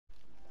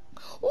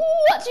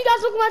What's you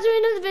guys, welcome back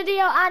to another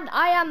video, and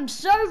I am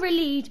so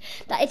relieved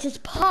that it is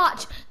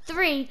part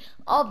 3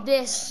 of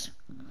this.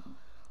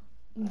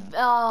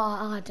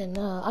 I don't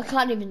know, I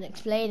can't even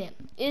explain it.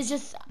 It's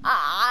just,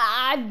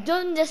 I've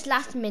done this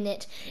last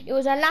minute. It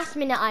was a last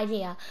minute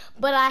idea,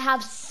 but I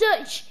have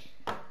such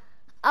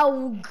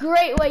a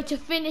great way to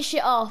finish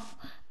it off.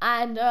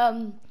 And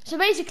so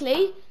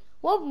basically,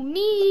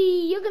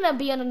 you're gonna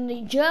be on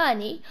a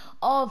journey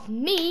of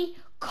me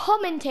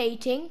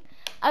commentating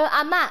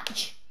a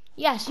match.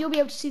 Yes, you'll be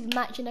able to see the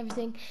match and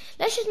everything.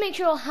 Let's just make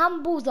sure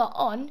handballs are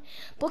on.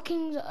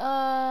 Bookings,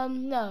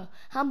 no.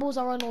 Handballs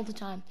are on all the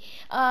time.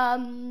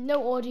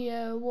 No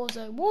audio,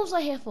 walls are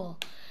here for.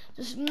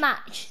 Just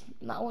match.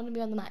 I want to be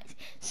on the match.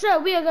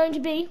 So we are going to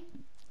be,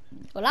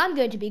 I'm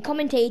going to be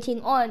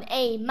commentating on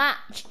a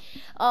match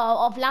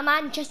of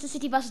Manchester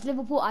City versus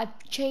Liverpool.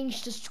 I've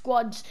changed the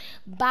squads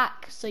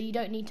back, so you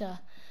don't need to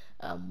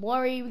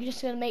worry. We're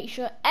just going to make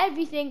sure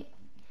everything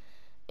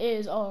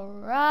is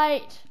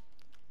alright.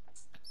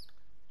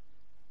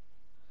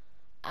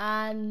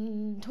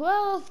 And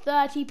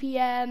 12:30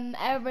 p.m.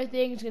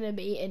 everything's gonna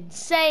be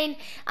insane,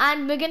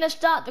 and we're gonna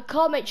start the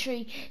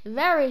commentary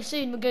very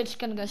soon. We're just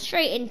gonna go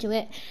straight into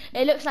it.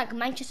 It looks like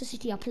Manchester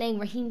City are playing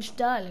Raheem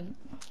Sterling.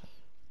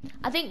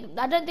 I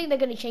don't think they're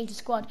gonna change the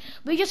squad.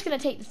 We're just gonna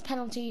take this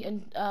penalty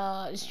and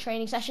this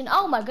training session.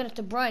 Oh my goodness,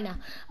 De Bruyne.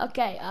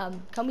 Okay,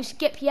 can we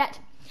skip yet?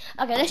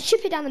 Okay, let's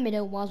chip it down the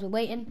middle whilst we're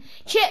waiting.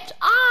 Chipped.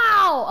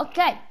 Ow!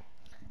 Okay,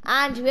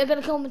 and we're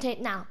gonna commentate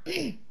now.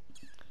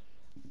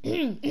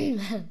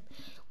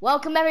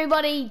 Welcome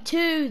everybody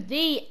to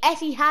the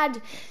Etihad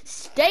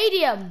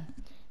Stadium.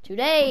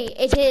 Today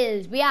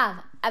we have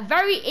a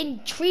very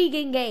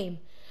intriguing game,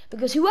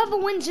 because whoever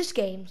wins this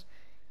game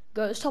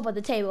goes top of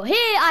the table.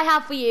 Here I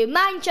have for you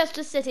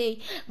Manchester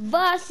City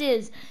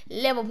versus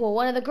Liverpool,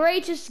 one of the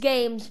greatest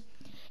games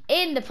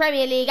in the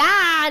Premier League,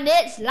 and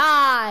it's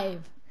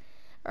live.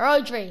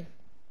 Rodri,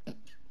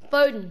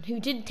 Foden,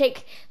 who did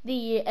take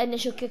the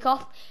initial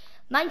kickoff.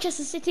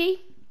 Manchester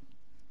City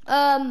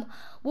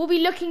will be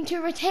looking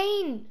to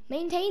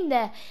maintain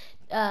their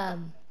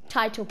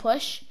title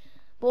push.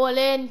 Ball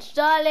in,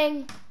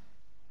 Sterling.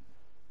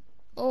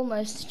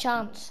 Almost a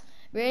chance,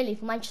 really,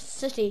 for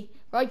Manchester City.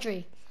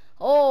 Rodri.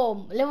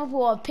 Oh,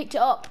 Liverpool have picked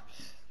it up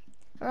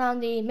around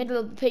the middle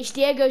of the pitch.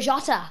 Diego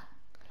Jota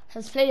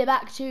has played it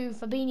back to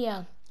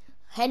Fabinho.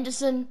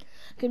 Henderson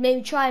could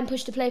maybe try and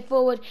push the play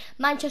forward.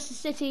 Manchester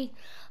City,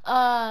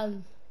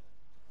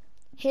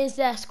 here's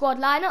their squad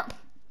lineup.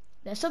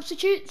 Their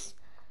substitutes.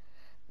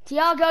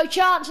 Thiago,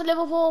 chance for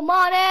Liverpool.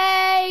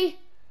 Mane.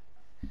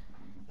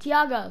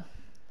 Thiago.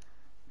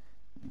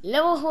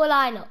 Liverpool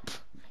lineup.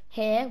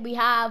 Here we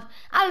have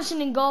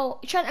Alisson in goal.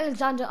 Trent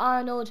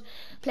Alexander-Arnold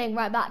playing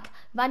right back.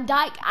 Van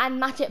Dijk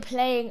and Matip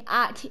playing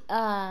at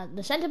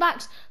the centre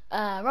backs.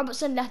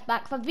 Robertson left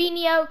back.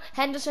 Fabinho,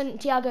 Henderson,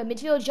 Thiago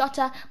midfield.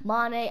 Jota,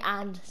 Mane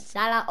and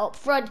Salah up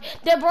front.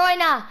 De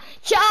Bruyne.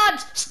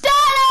 Chance.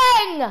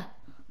 Sterling.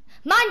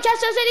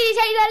 Manchester City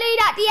take the lead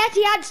at the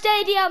Etihad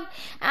Stadium,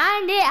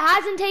 and it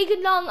hasn't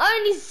taken long.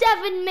 Only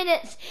 7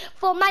 minutes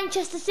for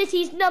Manchester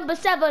City's number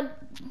 7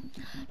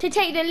 to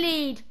take the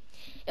lead.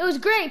 It was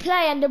great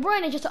play, and De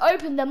Bruyne just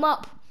opened them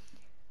up.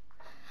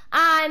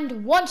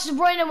 And once De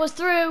Bruyne was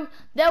through,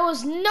 there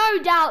was no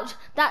doubt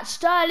that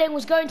Sterling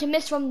was going to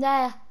miss from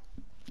there.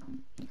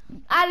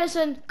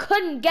 Alisson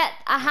couldn't get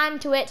a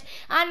hand to it,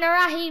 and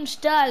Raheem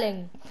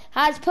Sterling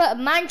has put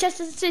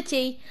Manchester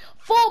City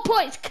 4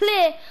 points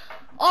clear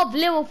of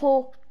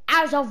Liverpool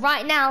as of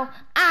right now,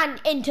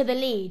 and into the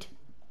lead.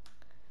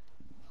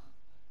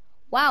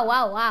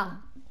 Wow.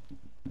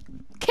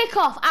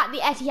 Kick-off at the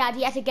Etihad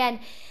yet again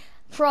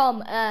from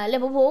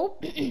Liverpool.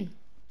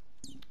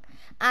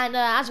 And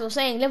as we were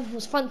saying,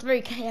 Liverpool's front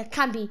three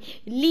can be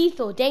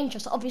lethal,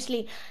 dangerous.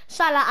 Obviously,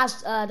 Salah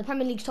as the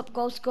Premier League's top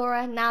goal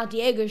scorer. Now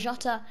Diego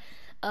Jota,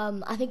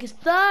 I think his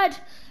 3rd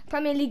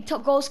Premier League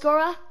top goal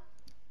scorer.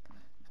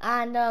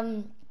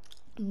 And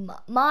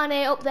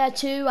Mane up there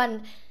too,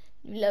 and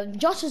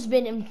Jota's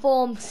been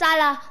informed.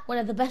 Salah, one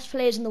of the best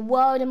players in the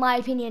world in my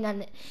opinion,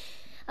 and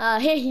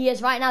here he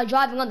is right now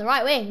driving on the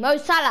right wing. Mo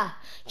Salah,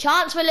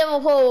 chance for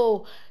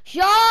Liverpool.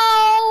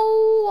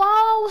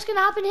 What's going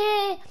to happen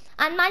here?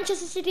 And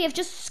Manchester City have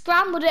just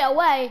scrambled it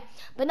away.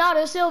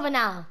 Bernardo Silva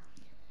now.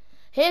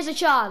 Here's a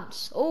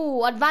chance.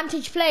 Oh,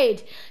 advantage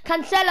played.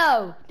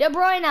 Cancelo, De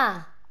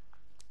Bruyne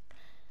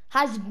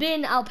has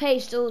been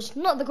outpaced. It was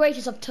not the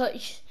greatest of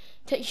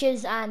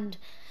touches, and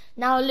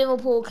now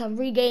Liverpool can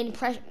regain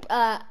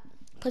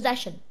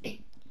possession.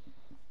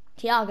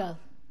 Thiago.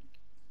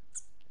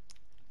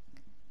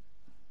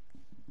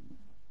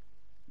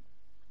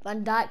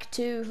 Van Dijk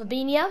to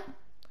Fabinho.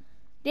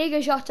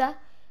 Diego Jota,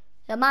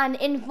 the man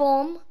in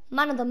form,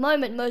 man of the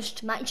moment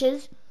most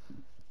matches.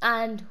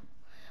 And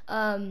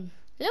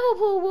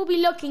Liverpool will be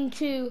looking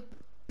to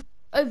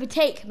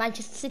overtake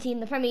Manchester City in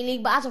the Premier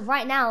League, but as of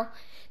right now,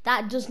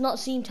 that does not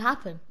seem to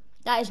happen.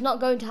 That is not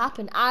going to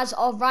happen as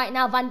of right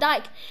now. Van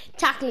Dijk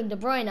tackling De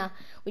Bruyne,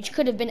 which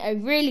could have been a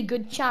really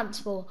good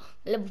chance for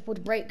Liverpool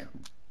to break.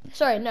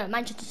 Sorry, no,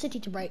 Manchester City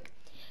to break.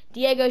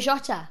 Diego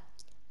Jota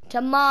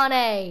to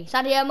Mane.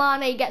 Sadio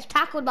Mane gets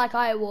tackled by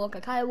Kyle Walker.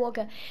 Kyle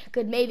Walker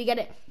could maybe get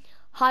it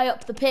high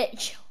up the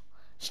pitch.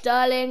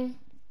 Sterling.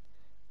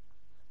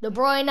 De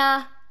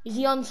Bruyne. Is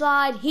he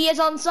onside? He is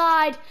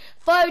onside.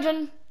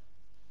 Foden.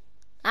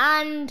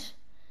 And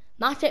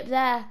Matip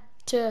there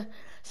to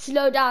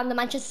slow down the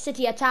Manchester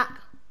City attack.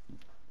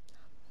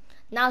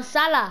 Now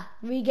Salah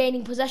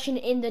regaining possession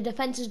in the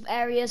defensive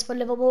areas for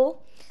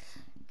Liverpool.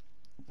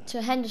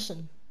 To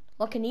Henderson.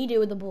 What can he do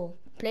with the ball?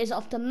 Plays it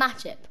off to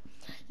Matip.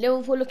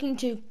 Liverpool looking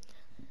to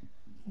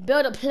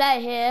build a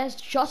play here.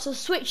 Jota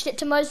switched it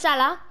to Mo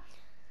Salah.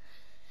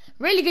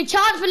 Really good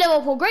chance for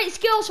Liverpool. Great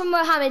skills from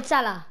Mohamed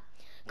Salah.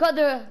 Got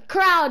the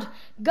crowd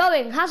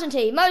going, hasn't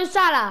he? Mo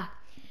Salah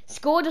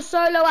scored a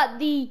solo at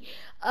the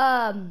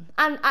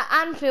at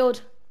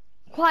Anfield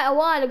quite a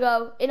while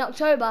ago in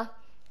October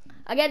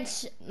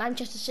against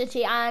Manchester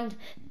City, and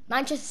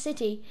Manchester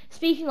City,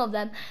 speaking of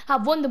them,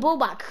 have won the ball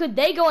back. Could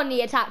they go on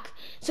the attack?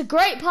 It's a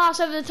great pass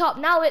over the top.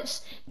 Now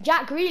it's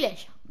Jack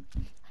Grealish.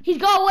 He's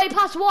got away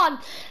past one.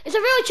 It's a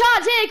real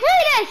chance here.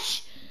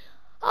 Grealish!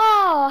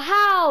 Oh,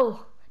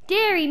 how?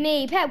 Deary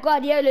me. Pep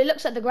Guardiola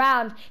looks at the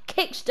ground,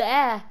 kicks the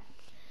air.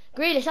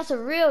 Grealish, that's a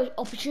real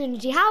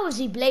opportunity. How has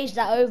he blazed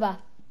that over?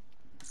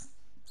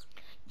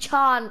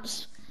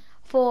 Chance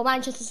for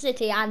Manchester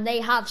City, and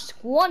they have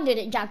squandered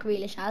it, Jack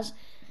Grealish has.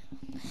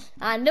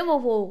 And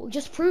Liverpool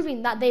just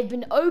proving that they've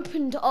been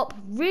opened up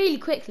really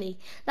quickly.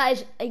 That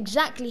is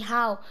exactly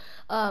how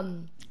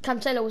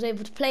Cancelo was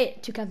able to play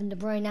it to Kevin De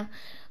Bruyne,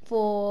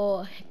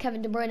 for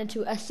Kevin De Bruyne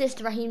to assist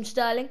Raheem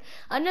Sterling.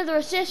 Another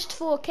assist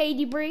for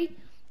KDB.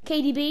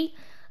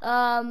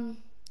 A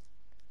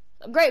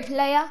great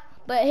player.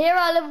 But here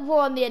are Liverpool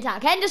on the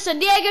attack. Henderson,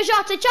 Diego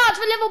Jota, chance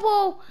for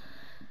Liverpool.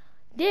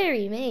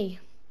 Deary me.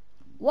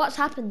 What's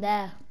happened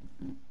there?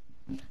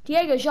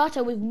 Diego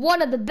Jota with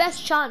one of the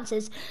best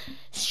chances.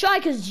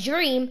 Striker's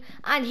dream.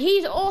 And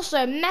he's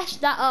also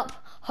messed that up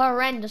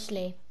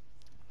horrendously.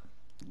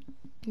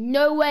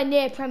 Nowhere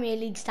near Premier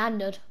League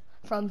standard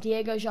from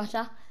Diego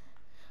Jota.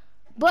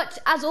 But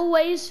as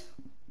always,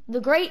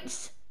 the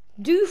greats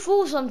do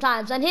fall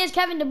sometimes. And here's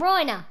Kevin De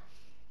Bruyne.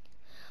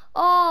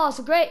 Oh, it's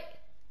a great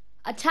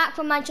attack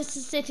from Manchester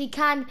City.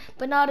 Can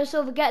Bernardo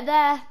Silva get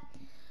there?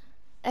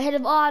 Ahead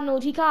of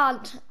Arnold, he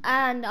can't.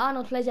 And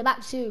Arnold plays it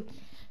back to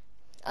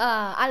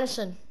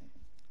Alisson.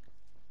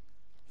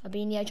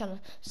 Fabinho trying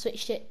to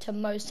switch it to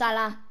Mo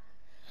Salah.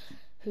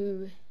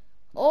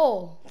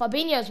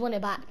 Fabinho's won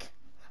it back.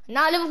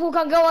 Now Liverpool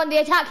can go on the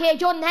attack here.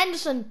 Jordan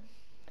Henderson.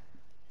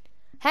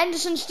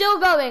 Henderson still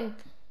going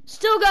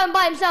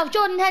by himself.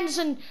 Jordan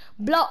Henderson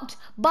blocked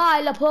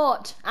by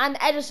Laporte and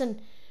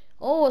Ederson.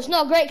 Oh, it's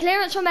not a great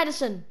clearance from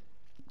Ederson.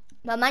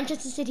 But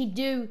Manchester City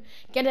do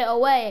get it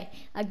away.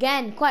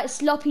 Again, quite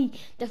sloppy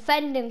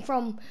defending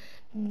from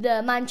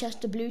the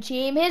Manchester Blue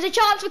team. Here's a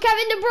chance for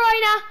Kevin De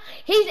Bruyne.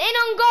 He's in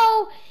on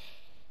goal.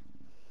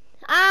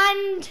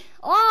 And,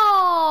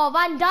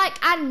 Van Dijk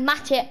and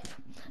Matip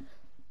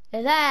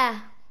are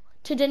there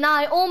to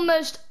deny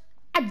almost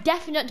a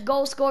definite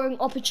goal-scoring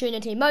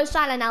opportunity. Mo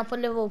Salah now for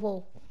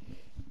Liverpool.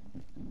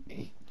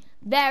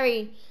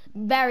 Very,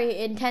 very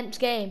intense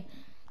game.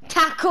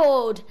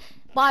 Tackled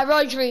by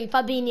Rodri.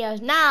 Fabinho.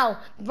 Now,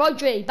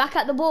 Rodri back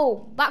with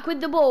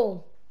the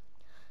ball.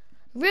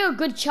 Real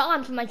good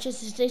chance for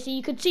Manchester City.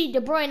 You could see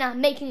De Bruyne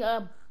making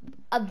a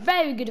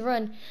very good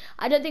run.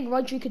 I don't think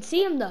Rodri could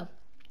see him though.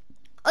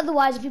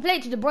 Otherwise, if you play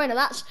it to De Bruyne,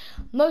 that's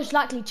most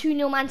likely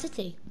 2-0 Man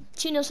City.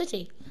 2-0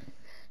 City.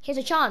 Here's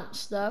a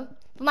chance though.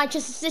 For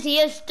Manchester City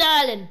is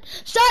Sterling.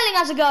 Sterling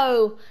has a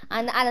go.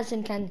 And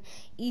Alisson can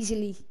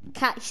easily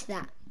catch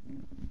that.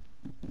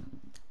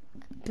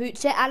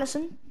 Boots it,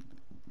 Alisson.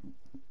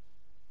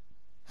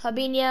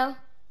 Fabinho.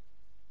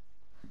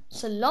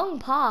 It's a long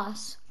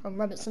pass from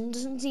Robertson.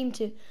 Doesn't seem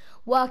to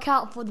work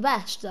out for the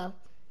best though.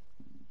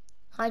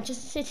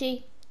 Manchester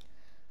City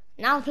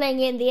now playing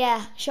in the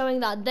air, showing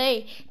that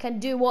they can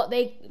do what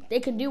they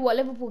can do what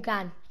Liverpool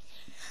can.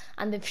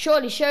 And they've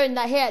surely shown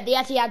that here at the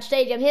Etihad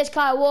Stadium. Here's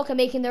Kyle Walker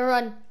making the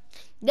run.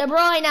 De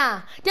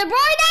Bruyne! De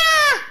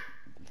Bruyne!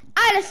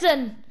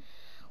 Alisson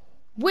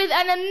with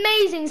an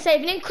amazing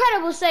save, an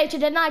incredible save to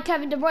deny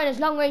Kevin De Bruyne's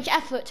long-range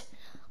effort.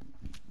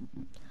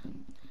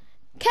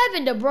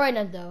 Kevin De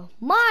Bruyne though,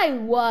 my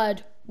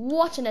word,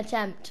 what an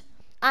attempt.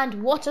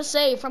 And what a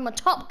save from a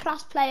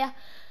top-class player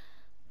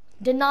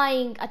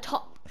denying a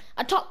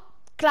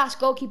top-class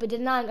goalkeeper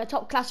denying a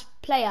top-class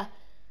player.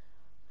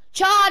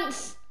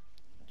 Chance!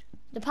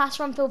 The pass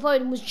from Phil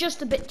Foden was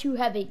just a bit too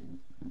heavy.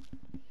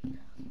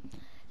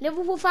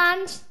 Liverpool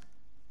fans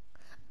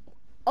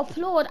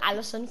applaud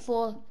Alisson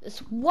for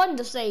this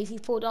wonder save he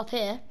pulled off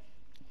here.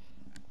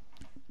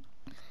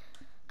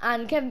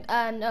 And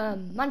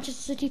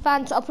Manchester City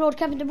fans applaud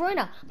Kevin De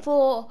Bruyne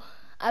for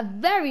a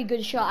very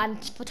good shot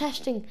and for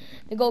testing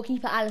the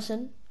goalkeeper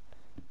Alisson.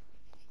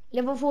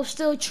 Liverpool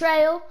still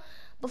trail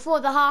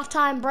before the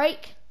half-time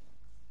break.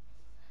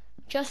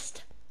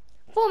 Just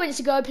 4 minutes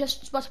ago plus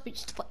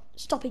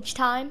stoppage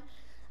time,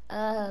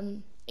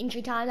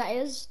 injury time that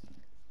is.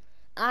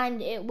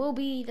 And it will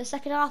be the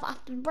second half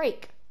after the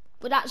break.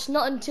 but that's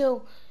not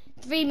until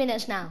 3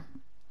 minutes now.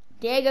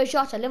 Diego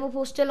Jota,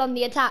 Liverpool still on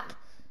the attack.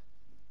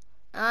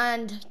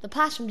 And the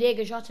pass from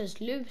Diego Jota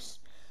is loose.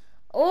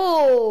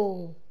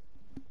 Oh!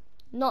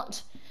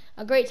 Not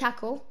a great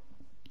tackle.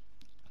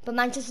 But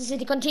Manchester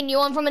City continue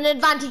on from an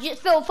advantage.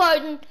 It's Phil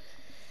Foden.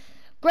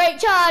 Great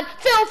turn.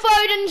 Phil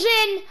Foden's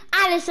in.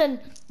 Alisson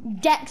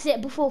decks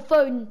it before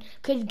Foden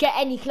could get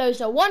any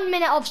closer. 1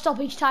 minute of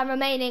stoppage time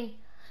remaining.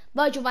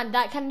 Virgil van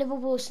Dijk, can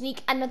Liverpool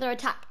sneak another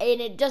attack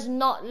in? It does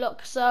not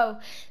look so.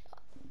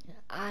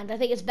 And I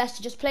think it's best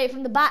to just play it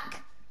from the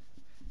back.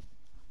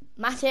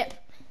 Matip.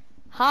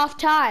 Half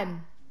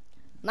time.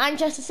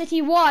 Manchester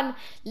City 1,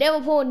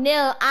 Liverpool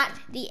 0 at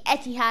the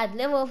Etihad.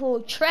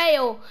 Liverpool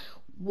trail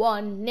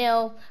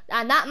 1-0.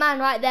 And that man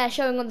right there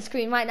showing on the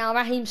screen right now,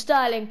 Raheem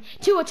Sterling,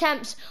 2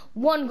 attempts,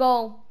 1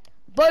 goal.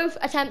 Both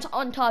attempts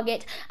on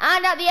target.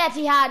 And at the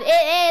Etihad,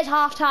 it is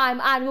half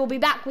time. And we'll be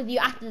back with you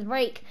after the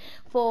break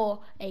for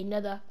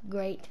another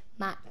great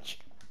match.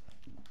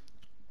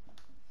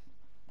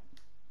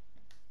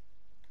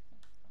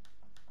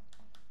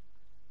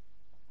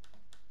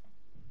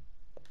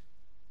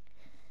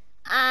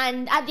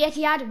 And at the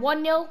Etihad,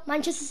 1-0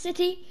 Manchester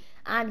City.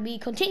 And we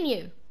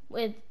continue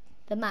with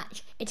the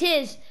match. It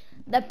is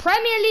the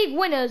Premier League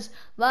winners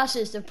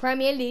versus the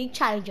Premier League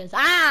challengers.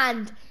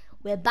 And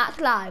we're back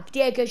live.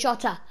 Diego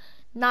Jota.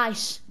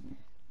 Nice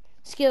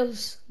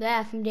skills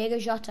there from Diego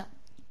Jota.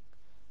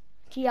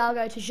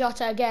 Thiago to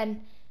Jota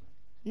again.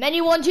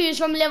 Many 1-2s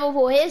from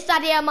Liverpool. Here's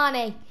Sadio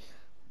Mane.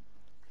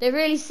 They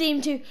really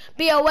seem to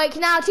be awake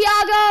now.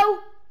 Thiago!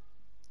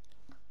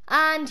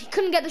 And he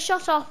couldn't get the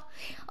shot off.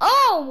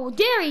 Oh,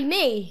 dearie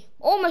me.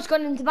 Almost got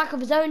into the back of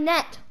his own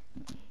net.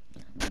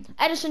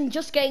 Ederson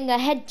just getting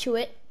ahead to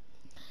it.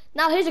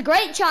 Now here's a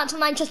great chance for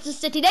Manchester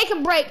City. They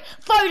can break.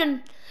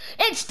 Foden.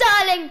 It's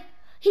Sterling.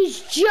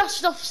 He's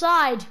just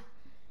offside.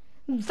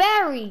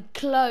 Very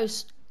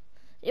close.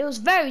 It was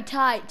very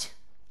tight.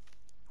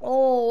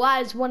 Oh,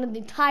 that is one of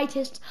the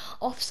tightest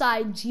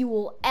offsides you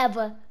will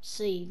ever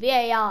see.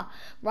 VAR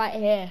right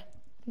here.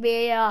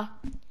 VAR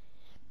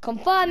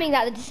confirming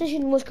that the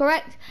decision was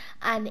correct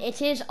and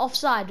it is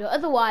offside.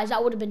 Otherwise,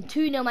 that would have been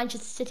 2-0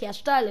 Manchester City as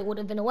Sterling would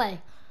have been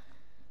away.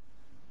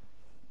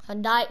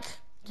 Van Dijk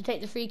to take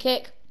the free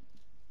kick.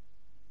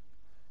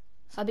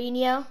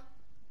 Fabinho.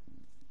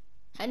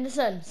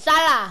 Henderson.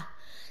 Salah.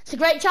 It's a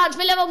great chance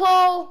for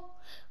Liverpool.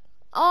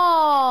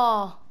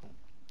 Oh.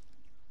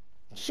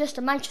 Just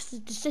a Manchester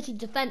City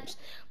defence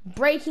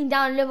breaking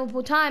down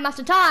Liverpool time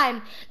after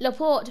time.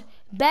 Laporte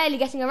barely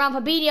getting around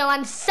Fabinho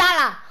and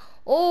Salah.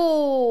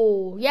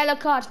 Oh, yellow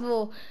card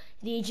for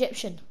the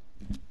Egyptian.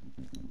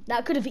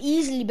 That could have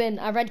easily been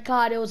a red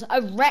card. It was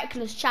a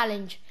reckless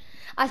challenge.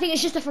 I think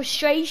it's just a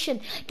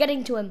frustration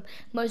getting to him.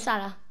 Mo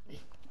Salah.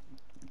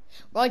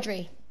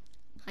 Rodri.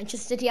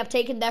 Manchester City have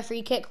taken their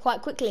free kick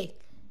quite quickly.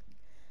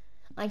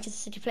 Manchester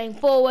City playing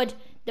forward.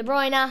 De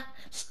Bruyne.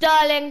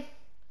 Sterling.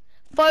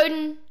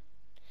 Foden.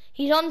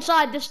 He's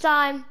onside this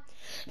time.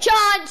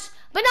 Chance.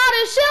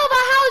 Bernardo Silva.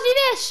 How's he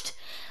missed?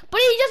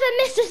 But he doesn't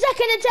miss the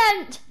second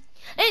attempt.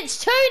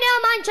 It's 2-0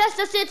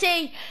 Manchester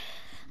City.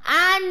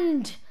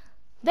 And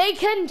they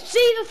can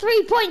see the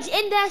 3 points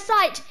in their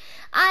sight.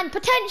 And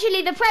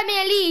potentially the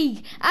Premier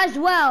League as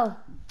well.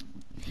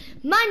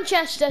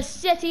 Manchester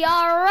City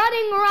are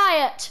running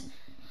riot.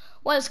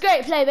 Well, it's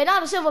great play.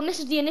 Bernardo Silva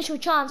misses the initial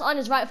chance on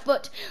his right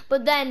foot.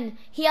 But then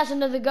he has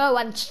another go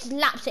and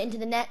slaps it into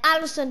the net.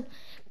 Alisson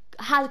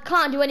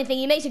can't do anything.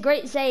 He makes a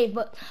great save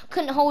but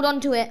couldn't hold on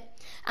to it.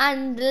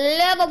 And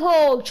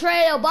Liverpool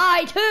trail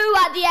by 2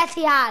 at the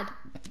Etihad.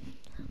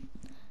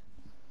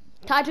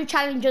 Title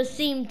challengers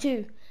seem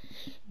to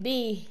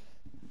be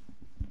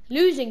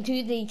losing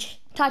to the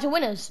title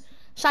winners.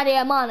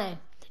 Sadio Mane.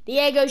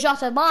 Diego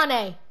Jota.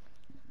 Mane.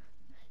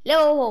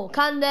 Liverpool.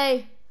 Can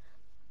they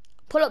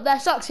pull up their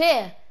socks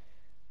here?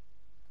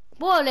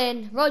 Ball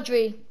in.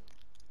 Rodri.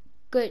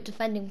 Good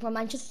defending from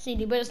Manchester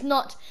City, but it's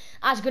not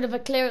as good of a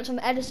clearance from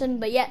Ederson,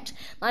 but yet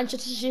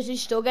Manchester City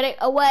still get it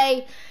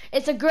away.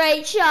 It's a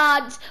great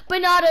chance.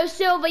 Bernardo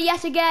Silva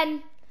yet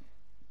again.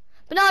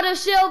 Bernardo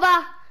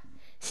Silva.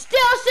 Still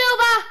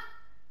Silva.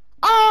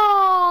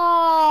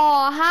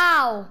 Oh,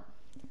 how?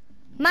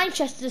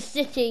 Manchester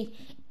City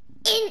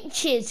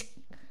inches,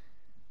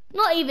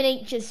 not even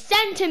inches,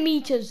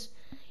 centimetres.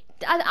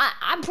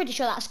 I'm pretty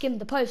sure that skimmed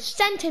the post.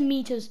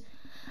 Centimetres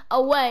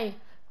away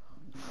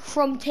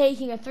from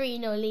taking a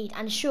 3-0 lead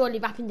and surely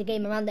wrapping the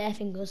game around their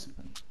fingers.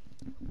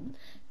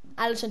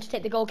 Alisson to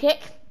take the goal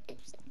kick.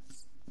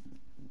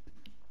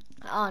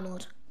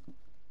 Arnold.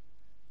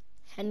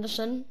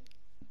 Henderson.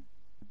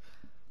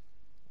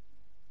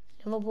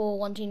 Liverpool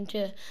wanting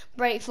to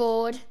break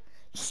forward.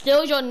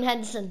 Still Jordan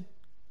Henderson.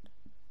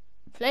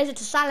 Plays it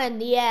to Salah in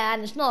the air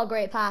and it's not a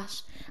great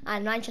pass.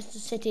 And Manchester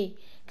City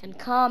can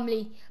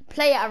calmly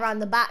play it around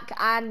the back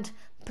and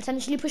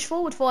potentially push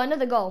forward for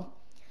another goal.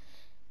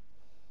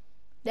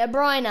 De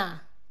Bruyne.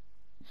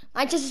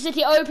 Manchester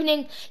City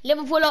opening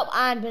Liverpool up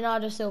and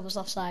Bernardo Silva's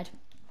offside.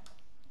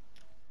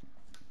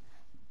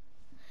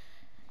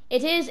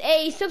 It is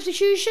a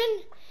substitution.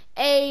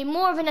 a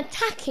more of an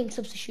attacking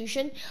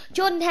substitution.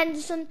 Jordan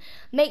Henderson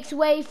makes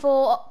way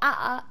for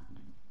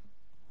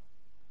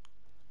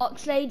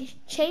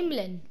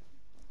Oxlade-Chamberlain.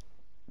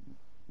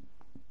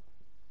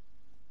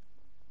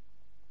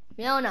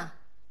 Milner,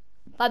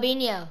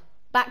 Fabinho,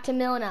 back to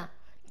Milner,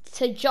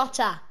 to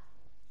Jota,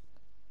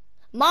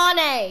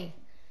 Mane.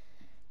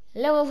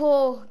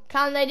 Liverpool,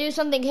 can they do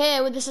something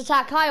here with this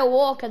attack? Kyle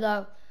Walker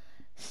though,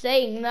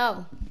 saying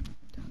no.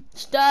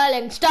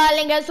 Sterling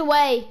gets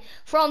away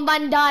from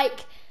Van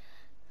Dijk.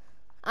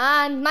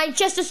 And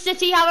Manchester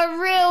City have a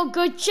real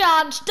good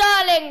chance.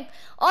 Sterling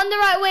on the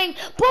right wing,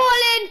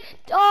 ball in.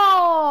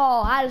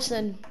 Oh,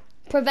 Alisson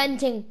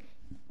preventing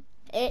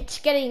it,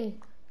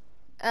 getting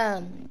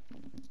a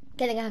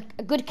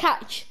good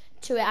catch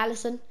to it,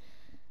 Alisson.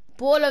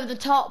 Ball over the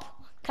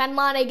top. Can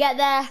Mane get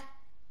there?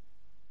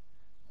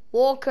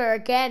 Walker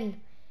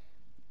again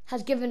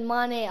has given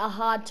Mane a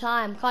hard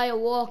time. Kyle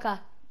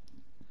Walker.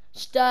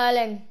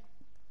 Sterling.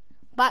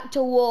 Back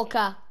to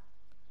Walker.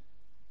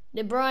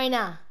 De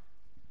Bruyne.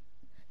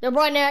 De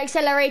Bruyne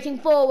accelerating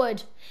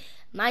forward.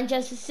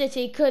 Manchester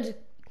City could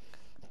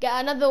get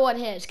another one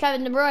here. It's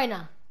Kevin De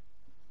Bruyne.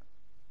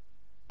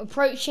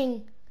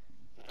 Approaching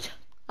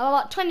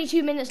about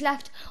 22 minutes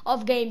left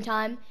of game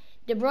time.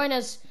 De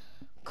Bruyne's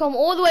come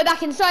all the way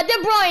back inside. De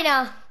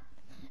Bruyne!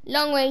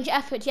 Long range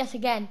effort yet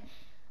again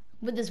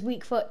with his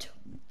weak foot.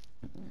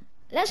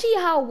 Let's see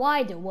how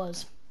wide it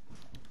was.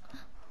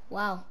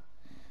 Wow.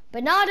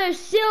 Bernardo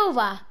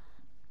Silva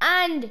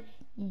and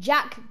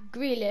Jack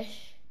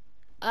Grealish.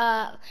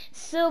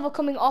 Silva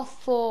coming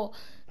off for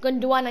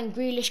Gundogan and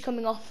Grealish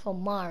coming off for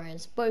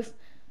Mahrez. Both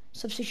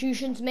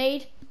substitutions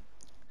made.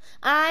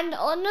 And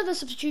another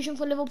substitution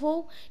for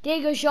Liverpool.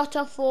 Diego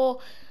Jota for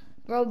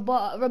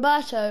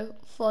Roberto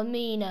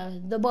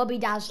Firmino, the Bobby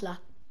Dazzler.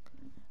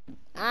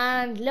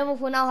 And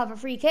Liverpool now have a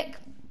free kick.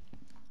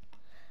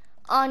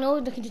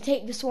 Arnold looking to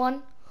take this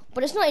one,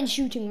 but it's not in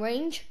shooting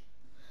range.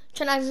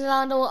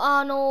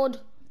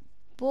 Arnold,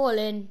 ball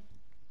in.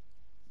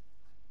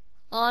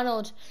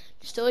 Arnold,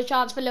 still a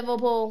chance for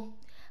Liverpool.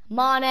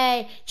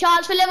 Mane,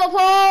 chance for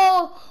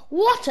Liverpool.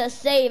 What a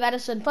save,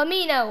 Edison.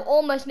 Firmino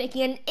almost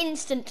making an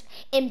instant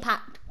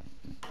impact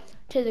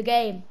to the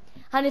game.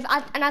 And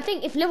I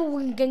think if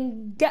Liverpool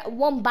can get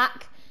one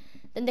back,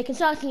 then they can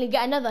certainly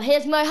get another.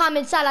 Here's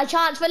Mohamed Salah,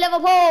 chance for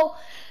Liverpool.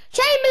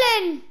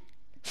 Chamberlain,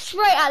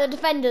 straight at the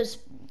defenders.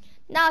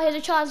 Now here's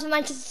a chance for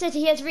Manchester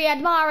City. Here's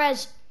Riyad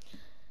Mahrez.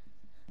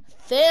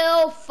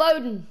 Phil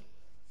Foden.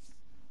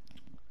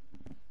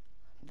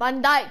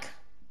 Van Dijk.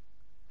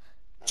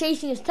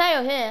 Chasing his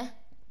tail here.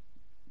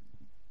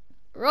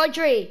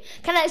 Rodri.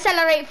 Can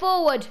accelerate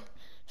forward.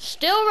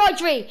 Still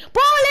Rodri.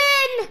 Ball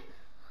in!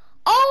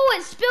 Oh,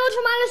 it's spilled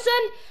from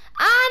Alisson.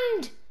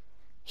 And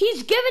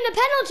he's given a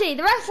penalty.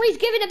 The referee's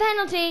given a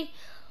penalty.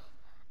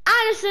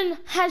 Alisson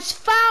has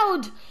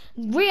fouled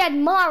Riyad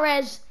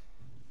Mahrez.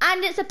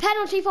 And it's a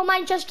penalty for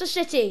Manchester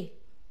City.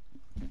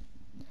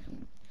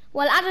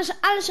 Well,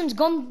 Alisson's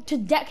gone to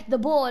deck the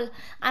ball.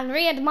 And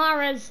Riyad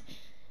Mahrez...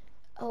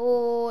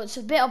 Oh, it's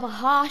a bit of a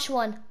harsh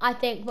one, I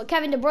think. But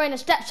Kevin De Bruyne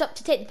steps up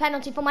to take the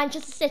penalty for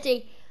Manchester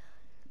City.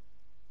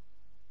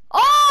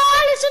 Oh,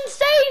 Alisson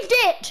saved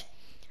it!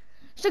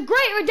 It's a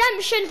great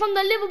redemption from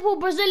the Liverpool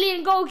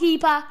Brazilian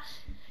goalkeeper.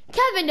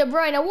 Kevin De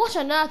Bruyne, what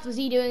on earth was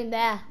he doing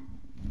there?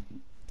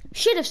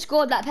 Should have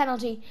scored that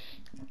penalty.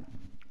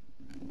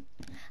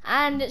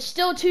 And it's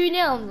still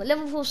 2-0.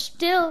 Liverpool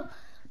still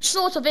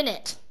sort of in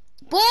it.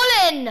 Ball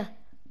in!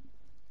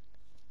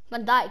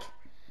 Van Dijk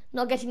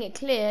not getting it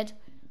cleared,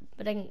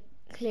 but then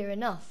clear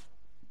enough.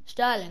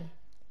 Sterling.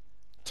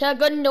 To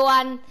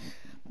Gundogan.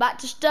 Back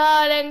to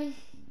Sterling.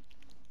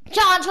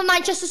 Chance for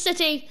Manchester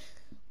City.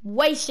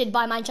 Wasted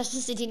by Manchester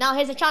City. Now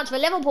here's a chance for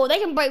Liverpool. They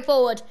can break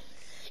forward.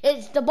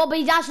 It's the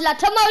Bobby Dazzler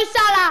to Mo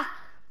Salah.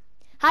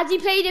 Has he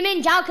played him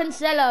in? João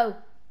Cancelo.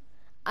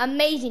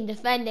 Amazing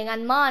defending.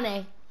 And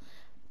Mane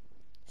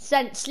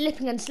sent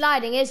slipping and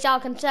sliding. Here's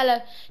João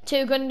Cancelo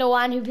to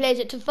Gundogan, who plays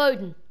it to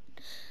Foden.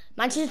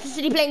 Manchester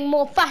City playing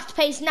more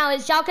fast-paced now.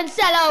 It's João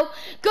Cancelo.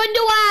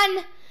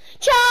 Gundogan.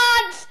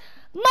 Chance.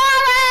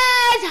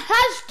 Mahrez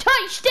has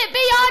touched it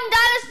beyond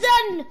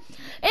Alisson.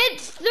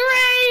 It's 3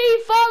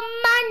 for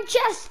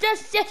Manchester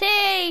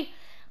City.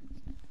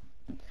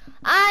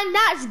 And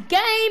that's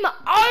game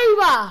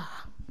over.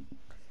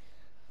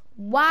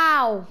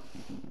 Wow.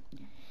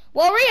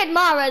 Well, Riyad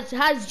Mahrez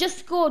has just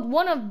scored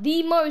one of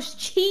the most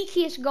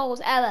cheekiest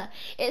goals ever.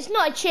 It's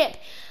not a chip,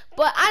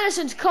 but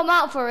Alisson's come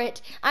out for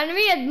it. And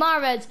Riyad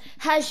Mahrez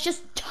has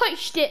just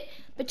touched it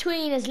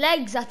between his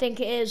legs, I think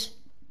it is.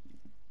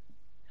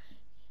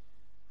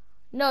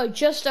 No,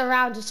 just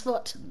around his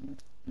foot.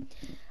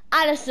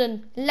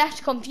 Alisson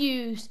left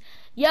confused.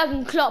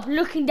 Jurgen Klopp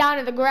looking down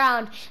at the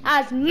ground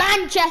as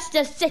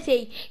Manchester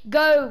City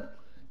go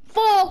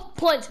 4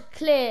 points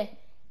clear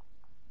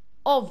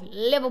of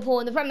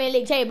Liverpool in the Premier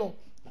League table.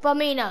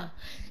 Firmino.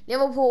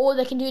 Liverpool, all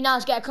they can do now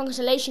is get a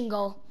consolation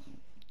goal.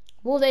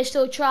 Will they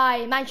still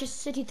try? Manchester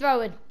City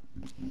throw-in.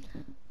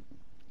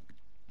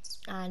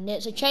 And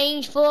it's a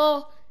change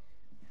for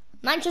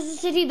Manchester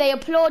City, they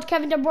applaud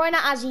Kevin De Bruyne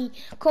as he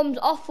comes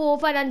off for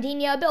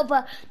Fernandinho. A bit of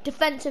a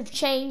defensive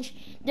change.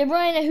 De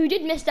Bruyne, who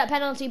did miss that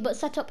penalty but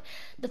set up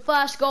the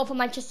first goal for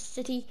Manchester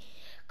City,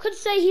 could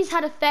say he's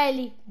had a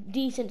fairly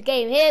decent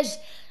game. Here's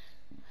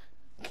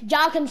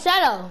João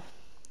Cancelo.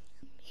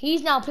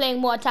 He's now playing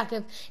more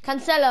attactive.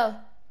 Cancelo.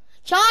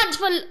 Chance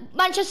for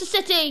Manchester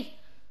City.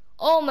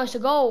 Almost a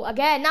goal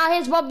again. Now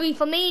here's Robbie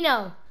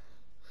Firmino.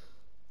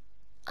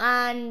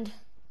 And,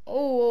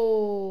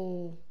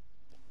 oh,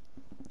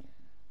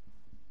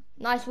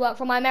 nice work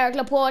from Aymeric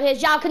Laporte.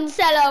 Here's João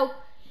Cancelo.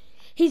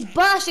 He's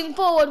bursting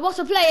forward. What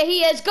a player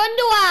he is.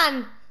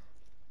 Gundogan.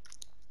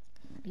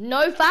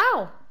 No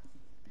foul.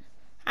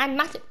 And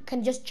Matip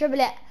can just dribble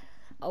it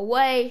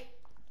away.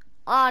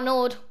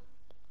 Arnold.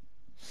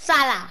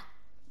 Salah.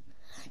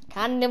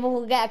 Can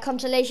Liverpool get a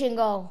consolation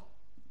goal?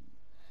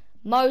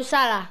 Mo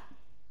Salah.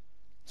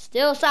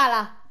 Still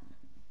Salah.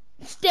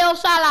 Still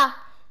Salah.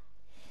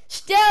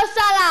 Still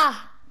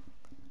Salah.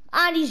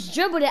 And he's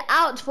dribbled it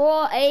out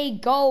for a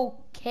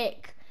goal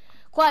kick.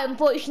 Quite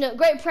unfortunate.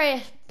 Great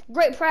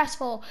press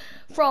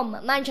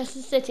from Manchester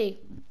City.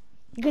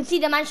 You can see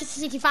the Manchester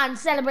City fans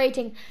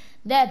celebrating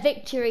their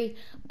victory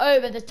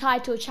over the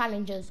title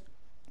challengers.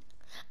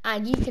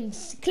 And you can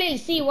clearly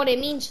see what it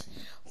means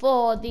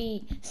for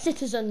the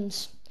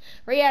citizens.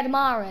 Riyad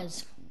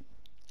Mahrez.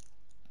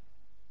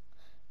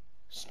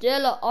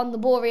 Still on the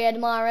ball, Riyad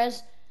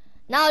Mahrez.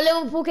 Now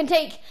Liverpool can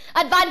take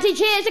advantage.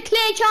 Here's a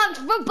clear chance.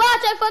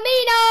 Roberto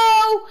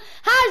Firmino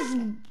has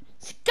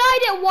skied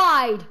it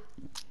wide.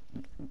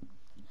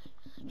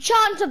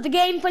 Chance of the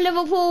game for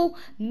Liverpool.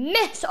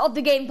 Miss of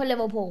the game for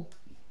Liverpool.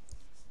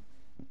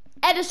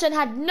 Ederson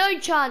had no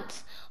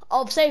chance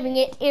of saving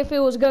it if it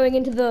was going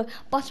into the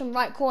bottom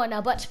right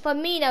corner. But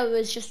Firmino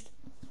was just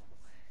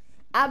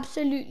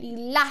absolutely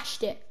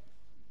lashed it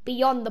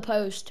beyond the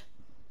post.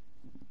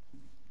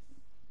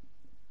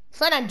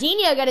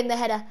 Fernandinho getting the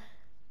header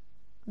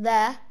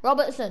there.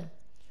 Robertson.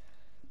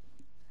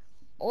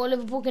 All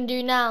Liverpool can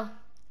do now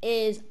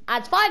is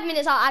add 5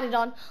 minutes are added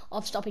on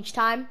of stoppage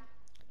time.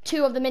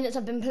 2 of the minutes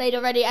have been played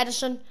already.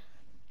 Ederson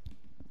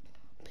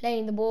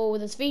playing the ball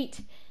with his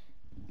feet.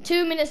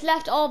 2 minutes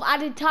left of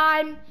added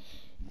time.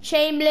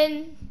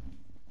 Chamberlain.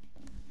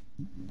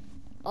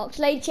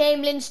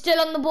 Oxlade-Chamberlain still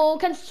on the ball.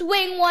 Can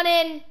swing one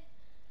in.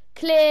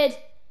 Cleared.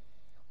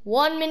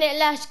 1 minute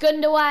left.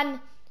 Gundogan.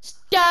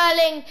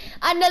 Sterling.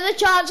 Another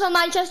chance for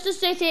Manchester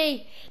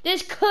City.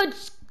 This could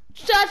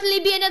certainly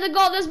be another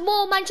goal. There's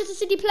more Manchester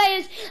City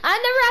players. And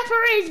the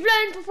referee's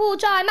blown for full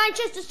time.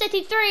 Manchester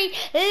City 3.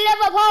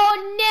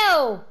 Liverpool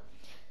 0.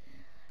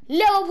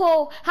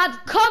 Liverpool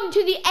have come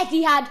to the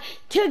Etihad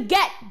to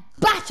get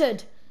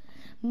battered.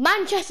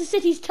 Manchester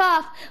City's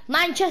turf,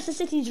 Manchester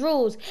City's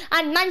rules,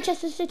 and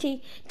Manchester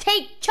City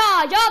take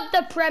charge of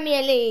the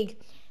Premier League.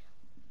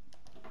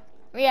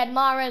 Riyad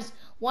Mahrez,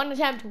 1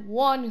 attempt,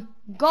 1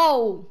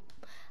 goal.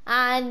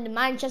 And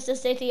Manchester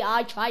City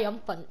are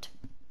triumphant.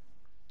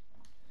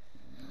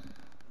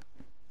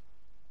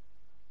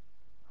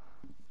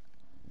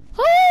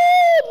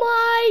 Oh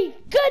my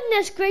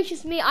goodness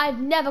gracious me, I've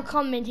never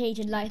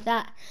commentated like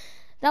that.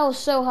 That was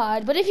so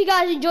hard. But if you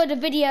guys enjoyed the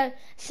video,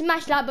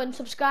 smash that button,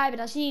 subscribe,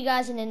 and I'll see you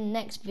guys in the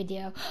next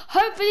video.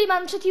 Hopefully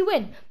Man City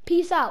win.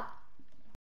 Peace out.